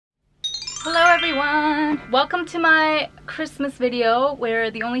everyone! Welcome to my Christmas video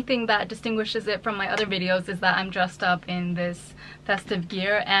where the only thing that distinguishes it from my other videos is that I'm dressed up in this festive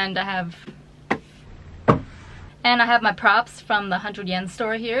gear and I have my props from the 100 yen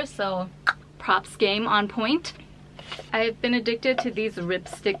store here, so props game on point. I've been addicted to these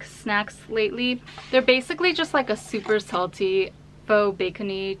ripstick snacks lately. They're basically just like a super salty faux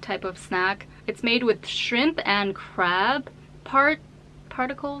bacony type of snack. It's made with shrimp and crab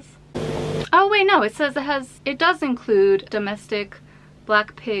particles. Oh wait, no, it says it does include domestic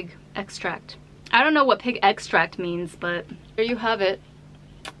black pig extract. I don't know what pig extract means, but there you have it.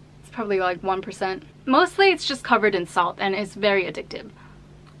 It's probably like 1%. Mostly it's just covered in salt and it's very addictive.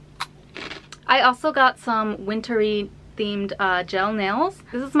 I also got some wintry themed gel nails.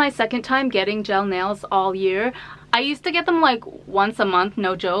 This is my second time getting gel nails all year. I used to get them like once a month,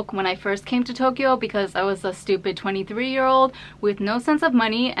 no joke, when I first came to Tokyo because I was a stupid 23-year-old with no sense of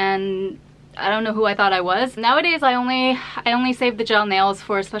money and I don't know who I thought I was. Nowadays I only save the gel nails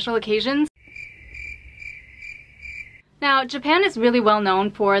for special occasions. Now, Japan is really well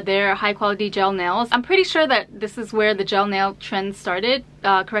known for their high quality gel nails. I'm pretty sure that this is where the gel nail trend started.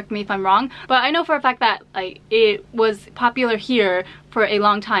 Correct me if I'm wrong. But I know for a fact that it was popular here for a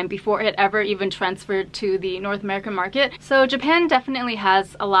long time before it ever even transferred to the North American market. So Japan definitely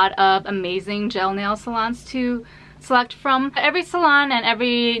has a lot of amazing gel nail salons to select from. Every salon and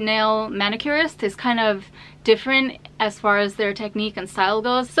every nail manicurist is kind of different as far as their technique and style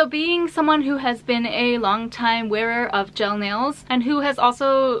goes. So being someone who has been a long time wearer of gel nails and who has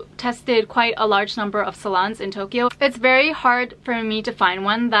also tested quite a large number of salons in Tokyo, it's very hard for me to find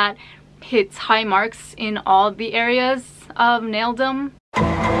one that hits high marks in all the areas of naildom,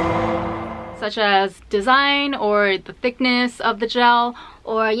 such as design or the thickness of the gel,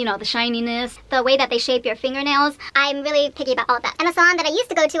 or, you know, the shininess, the way that they shape your fingernails. I'm really picky about all of that. And the salon that I used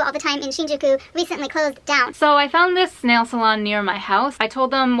to go to all the time in Shinjuku recently closed down. So I found this nail salon near my house. I told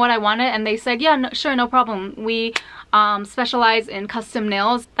them what I wanted and they said, yeah, no, sure, no problem. We specialize in custom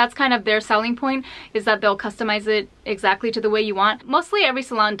nails. That's kind of their selling point, is that they'll customize it exactly to the way you want. Mostly every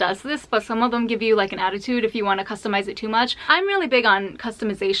salon does this, but some of them give you like an attitude if you want to customize it too much. I'm really big on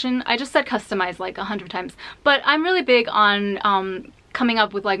customization. I just said customize like 100 times, but I'm really big on coming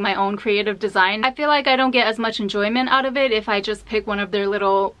up with like my own creative design. I feel like I don't get as much enjoyment out of it if I just pick one of their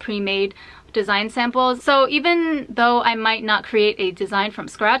little pre-made design samples. So even though I might not create a design from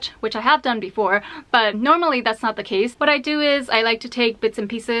scratch, which I have done before, but normally that's not the case, what I do is I like to take bits and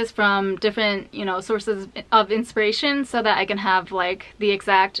pieces from different, you know, sources of inspiration so that I can have like the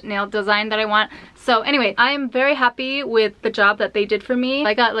exact nail design that I want. So anyway, I am very happy with the job that they did for me.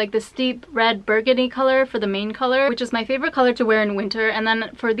 I got like this deep red burgundy color for the main color, which is my favorite color to wear in winter. And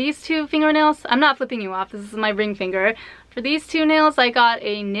then for these two fingernails, I'm not flipping you off, this is my ring finger. For these two nails, I got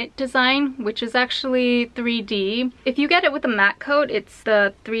a knit design, which is actually 3D. If you get it with a matte coat, it's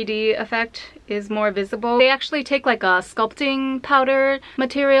the 3D effect is more visible. They actually take like a sculpting powder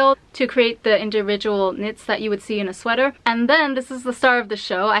material to create the individual knits that you would see in a sweater. And then, this is the star of the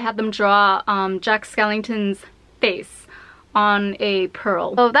show, I had them draw Jack Skellington's face on a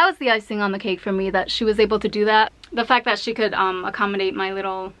pearl. So that was the icing on the cake for me, that she was able to do that. The fact that she could accommodate my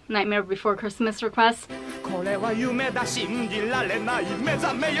little Nightmare Before Christmas request.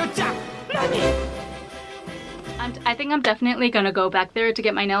 And I think I'm definitely gonna go back there to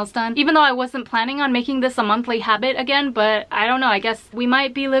get my nails done, even though I wasn't planning on making this a monthly habit again, but I don't know, I guess we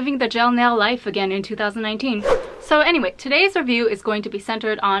might be living the gel nail life again in 2019. So anyway, today's review is going to be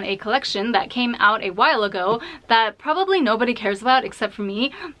centered on a collection that came out a while ago that probably nobody cares about except for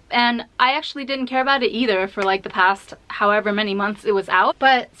me, and I actually didn't care about it either for like the past however many months it was out,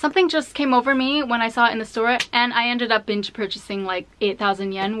 but something just came over me when I saw it in the store and I ended up binge purchasing like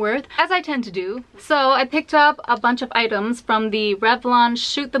 8,000 yen worth, as I tend to do. So I picked up a bunch of items from the Revlon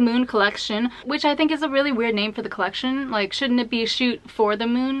Shoot the Moon collection, which I think is a really weird name for the collection. Like, shouldn't it be Shoot for the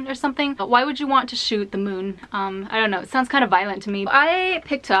Moon or something? Why would you want to shoot the moon? I don't know, it sounds kind of violent to me. I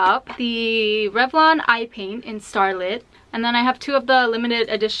picked up the Revlon eye paint in Starlit, and then I have two of the limited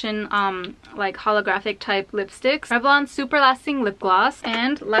edition like holographic type lipsticks, Revlon Super Lasting Lip Gloss,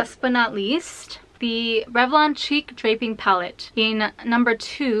 and last but not least, the Revlon Cheek Draping Palette in number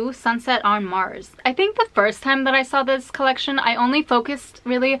 2, Sunset on Mars. I think the first time that I saw this collection, I only focused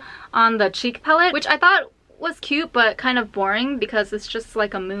really on the cheek palette, which I thought was cute but kind of boring because it's just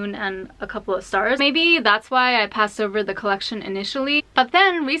like a moon and a couple of stars. Maybe that's why I passed over the collection initially. But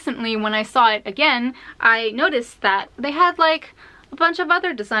then recently when I saw it again, I noticed that they had like a bunch of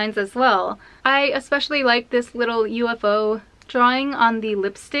other designs as well. I especially like this little UFO drawing on the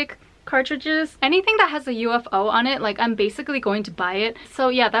lipstick cartridges. Anything that has a UFO on it, like I'm basically going to buy it. So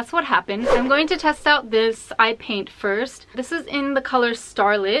yeah, that's what happened. I'm going to test out this eye paint first. This is in the color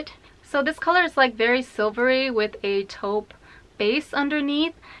Starlit. So this color is like very silvery with a taupe base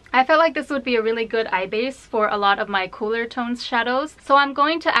underneath. I felt like this would be a really good eye base for a lot of my cooler tones shadows. So I'm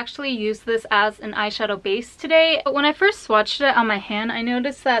going to actually use this as an eyeshadow base today. But when I first swatched it on my hand, I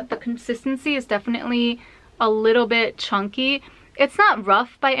noticed that the consistency is definitely a little bit chunky. It's not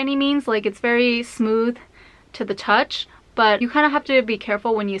rough by any means, like it's very smooth to the touch, but you kind of have to be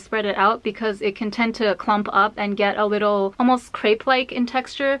careful when you spread it out because it can tend to clump up and get a little almost crepe-like in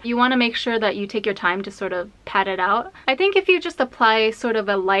texture. You want to make sure that you take your time to sort of pat it out. I think if you just apply sort of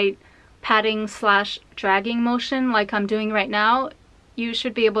a light patting slash dragging motion like I'm doing right now, you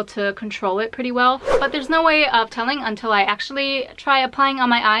should be able to control it pretty well. But there's no way of telling until I actually try applying on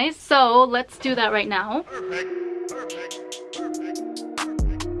my eyes. So let's do that right now.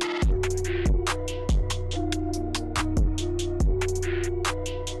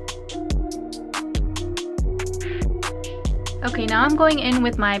 Okay, now I'm going in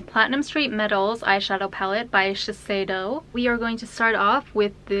with my Platinum Street Metals eyeshadow palette by Shiseido. We are going to start off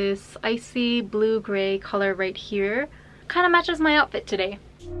with this icy blue-gray color right here. Kind of matches my outfit today.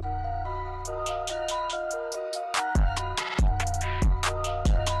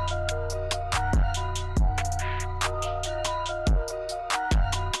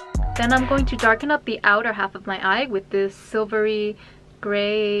 Then I'm going to darken up the outer half of my eye with this silvery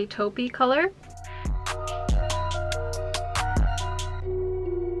gray taupey color.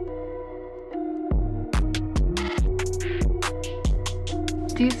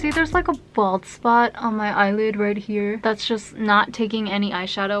 Do you see there's like a bald spot on my eyelid right here that's just not taking any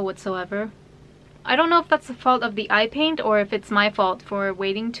eyeshadow whatsoever? I don't know if that's the fault of the eye paint or if it's my fault for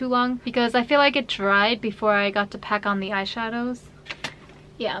waiting too long because I feel like it dried before I got to pack on the eyeshadows.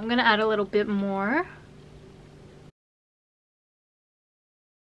 Yeah, I'm gonna add a little bit more.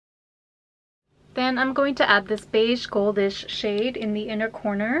 Then I'm going to add this beige goldish shade in the inner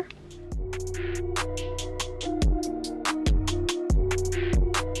corner.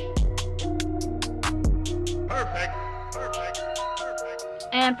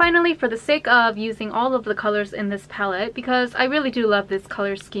 And finally, for the sake of using all of the colors in this palette, because I really do love this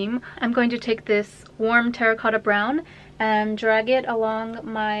color scheme, I'm going to take this warm terracotta brown and drag it along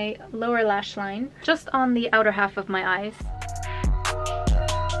my lower lash line, just on the outer half of my eyes.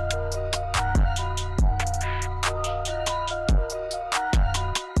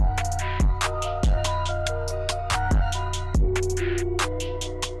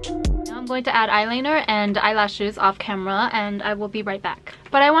 Going to add eyeliner and eyelashes off camera and I will be right back.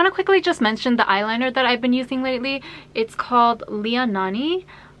 But I want to quickly just mention the eyeliner that I've been using lately. It's called Leanani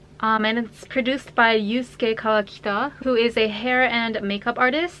and it's produced by Yusuke Kawakita, who is a hair and makeup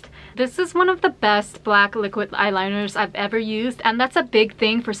artist. This is one of the best black liquid eyeliners I've ever used, and that's a big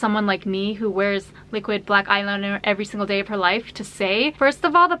thing for someone like me who wears liquid black eyeliner every single day of her life to say. First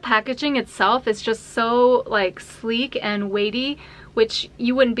of all, the packaging itself is just so like sleek and weighty, which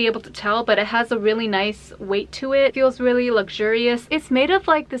you wouldn't be able to tell, but it has a really nice weight to it. It feels really luxurious. It's made of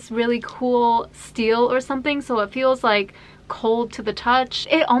like this really cool steel or something, so it feels like cold to the touch.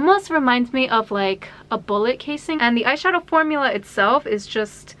 It almost reminds me of like a bullet casing, and the eyeshadow formula itself is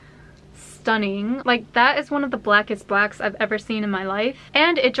just stunning. Like that is one of the blackest blacks I've ever seen in my life,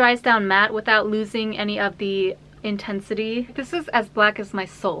 and it dries down matte without losing any of the intensity. This is as black as my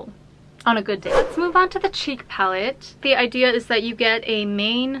soul on a good day. Let's move on to the cheek palette. The idea is that you get a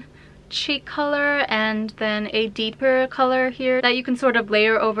main cheek color and then a deeper color here that you can sort of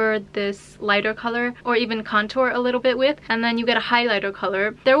layer over this lighter color or even contour a little bit with, and then you get a highlighter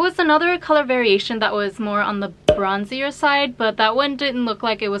color. There was another color variation that was more on the bronzier side, but that one didn't look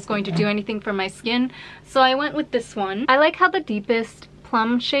like it was going to do anything for my skin, so I went with this one. I like how the deepest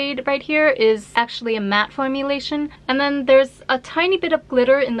plum shade right here is actually a matte formulation, and then there's a tiny bit of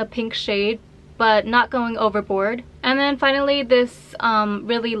glitter in the pink shade, but not going overboard. And then finally this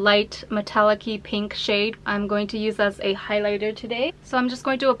really light metallic-y pink shade I'm going to use as a highlighter today. So I'm just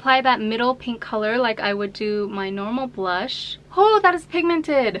going to apply that middle pink color like I would do my normal blush. Oh, that is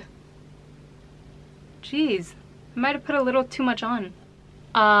pigmented! Jeez, I might have put a little too much on.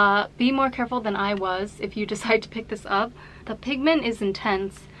 Be more careful than I was if you decide to pick this up. The pigment is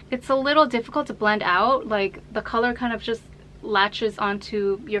intense. It's a little difficult to blend out, like the color kind of just latches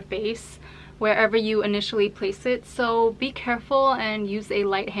onto your face wherever you initially place it, so be careful and use a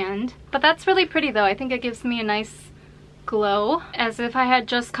light hand. But that's really pretty though. I think it gives me a nice glow, as if I had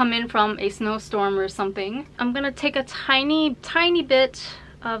just come in from a snowstorm or something. I'm gonna take a tiny bit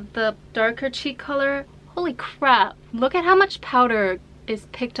of the darker cheek color. Holy crap, look at how much powder is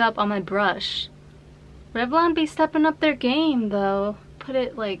picked up on my brush. Revlon be stepping up their game though. Put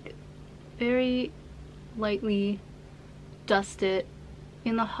it like very lightly, dust it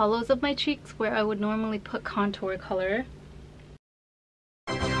in the hollows of my cheeks where I would normally put contour color.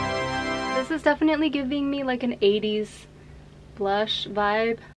 This is definitely giving me like an 80s blush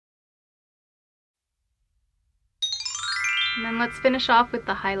vibe. And then let's finish off with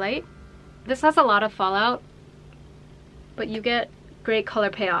the highlight. This has a lot of fallout, but you get great color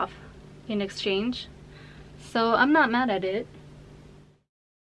payoff in exchange, so I'm not mad at it.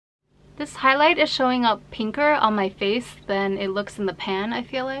 This highlight is showing up pinker on my face than it looks in the pan, I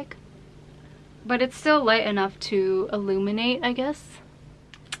feel like. But it's still light enough to illuminate, I guess.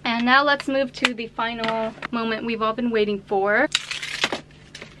 And now let's move to the final moment we've all been waiting for.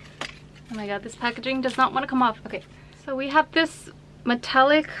 Oh my god, this packaging does not want to come off. Okay, so we have this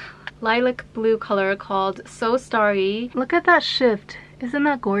metallic lilac blue color called So Starry. Look at that shift. Isn't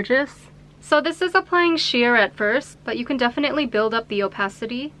that gorgeous? So this is applying sheer at first, but you can definitely build up the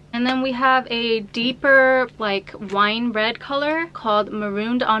opacity. And then we have a deeper like wine red color called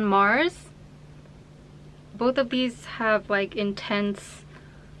Marooned on Mars. Both of these have like intense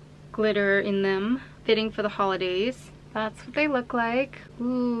glitter in them, fitting for the holidays. That's what they look like.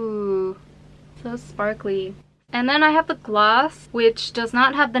 Ooh, so sparkly. And then I have the gloss, which does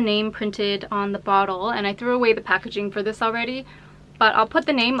not have the name printed on the bottle, and I threw away the packaging for this already, but I'll put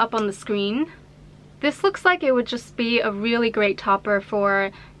the name up on the screen. This looks like it would just be a really great topper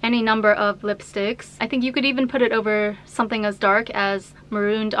for any number of lipsticks. I think you could even put it over something as dark as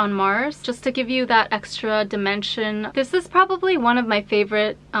Marooned on Mars, just to give you that extra dimension. This is probably one of my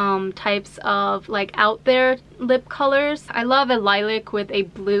favorite types of like out there lip colors. I love a lilac with a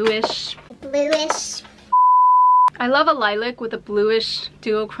bluish. I love a lilac with a bluish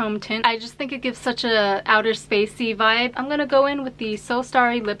duochrome tint. I just think it gives such a outer spacey vibe. I'm gonna go in with the So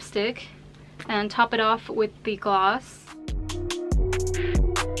Starry lipstick and top it off with the gloss.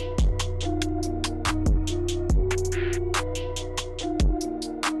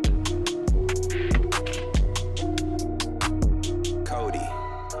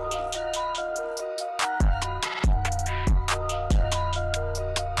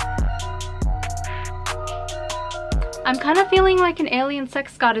 I'm kind of feeling like an alien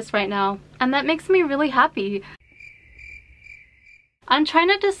sex goddess right now, and that makes me really happy. I'm trying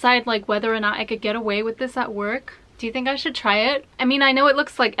to decide like whether or not I could get away with this at work. Do you think I should try it? I mean, I know it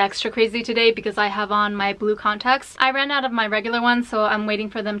looks like extra crazy today because I have on my blue contacts. I ran out of my regular ones, so I'm waiting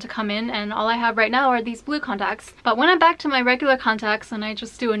for them to come in, and all I have right now are these blue contacts. But when I'm back to my regular contacts and I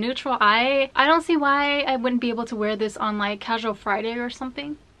just do a neutral eye, I don't see why I wouldn't be able to wear this on like casual Friday or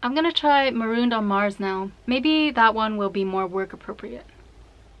something. I'm gonna try Marooned on Mars now. Maybe that one will be more work appropriate.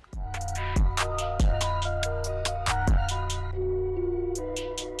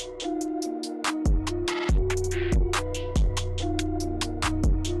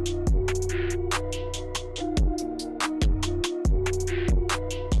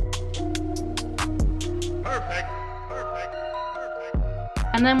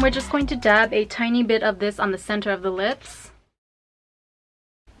 And then we're just going to dab a tiny bit of this on the center of the lips.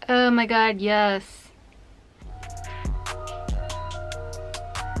 Oh my god, yes.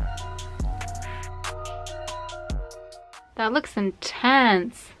 That looks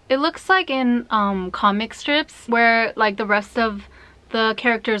intense. It looks like in comic strips where like the rest of the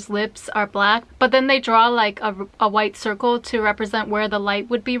characters' lips are black, but then they draw like a white circle to represent where the light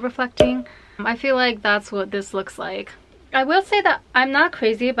would be reflecting. I feel like that's what this looks like. I will say that I'm not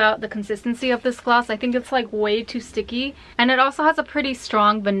crazy about the consistency of this gloss. I think it's like way too sticky, and it also has a pretty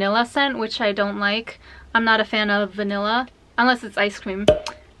strong vanilla scent, which I don't like. I'm not a fan of vanilla unless it's ice cream,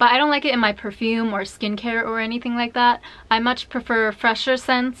 but I don't like it in my perfume or skincare or anything like that. I much prefer fresher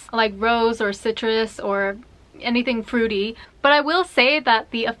scents like rose or citrus or anything fruity. But I will say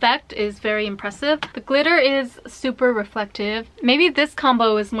that the effect is very impressive. The glitter is super reflective. Maybe this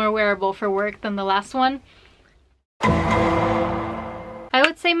combo is more wearable for work than the last one. I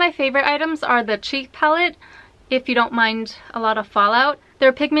would say my favorite items are the cheek palette, if you don't mind a lot of fallout.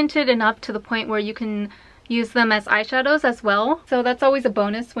 They're pigmented enough to the point where you can use them as eyeshadows as well. So that's always a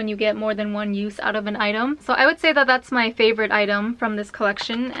bonus when you get more than one use out of an item. So I would say that that's my favorite item from this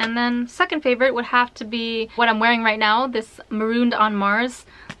collection. And then second favorite would have to be what I'm wearing right now, this Marooned on Mars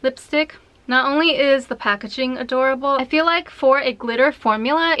lipstick. Not only is the packaging adorable, I feel like for a glitter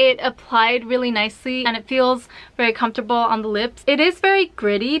formula, it applied really nicely and it feels very comfortable on the lips. It is very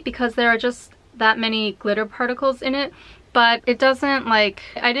gritty because there are just that many glitter particles in it, but it doesn't like,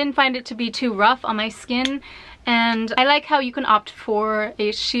 I didn't find it to be too rough on my skin. And I like how you can opt for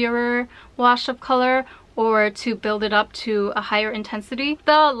a sheerer wash of color or to build it up to a higher intensity.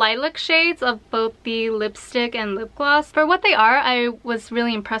 The lilac shades of both the lipstick and lip gloss, for what they are, I was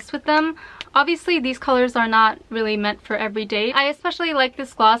really impressed with them. Obviously, these colors are not really meant for every day. I especially like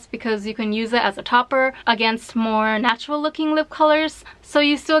this gloss because you can use it as a topper against more natural looking lip colors. So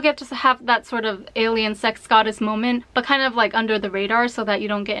you still get to have that sort of alien sex goddess moment, but kind of like under the radar so that you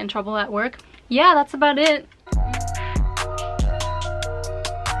don't get in trouble at work. Yeah, that's about it.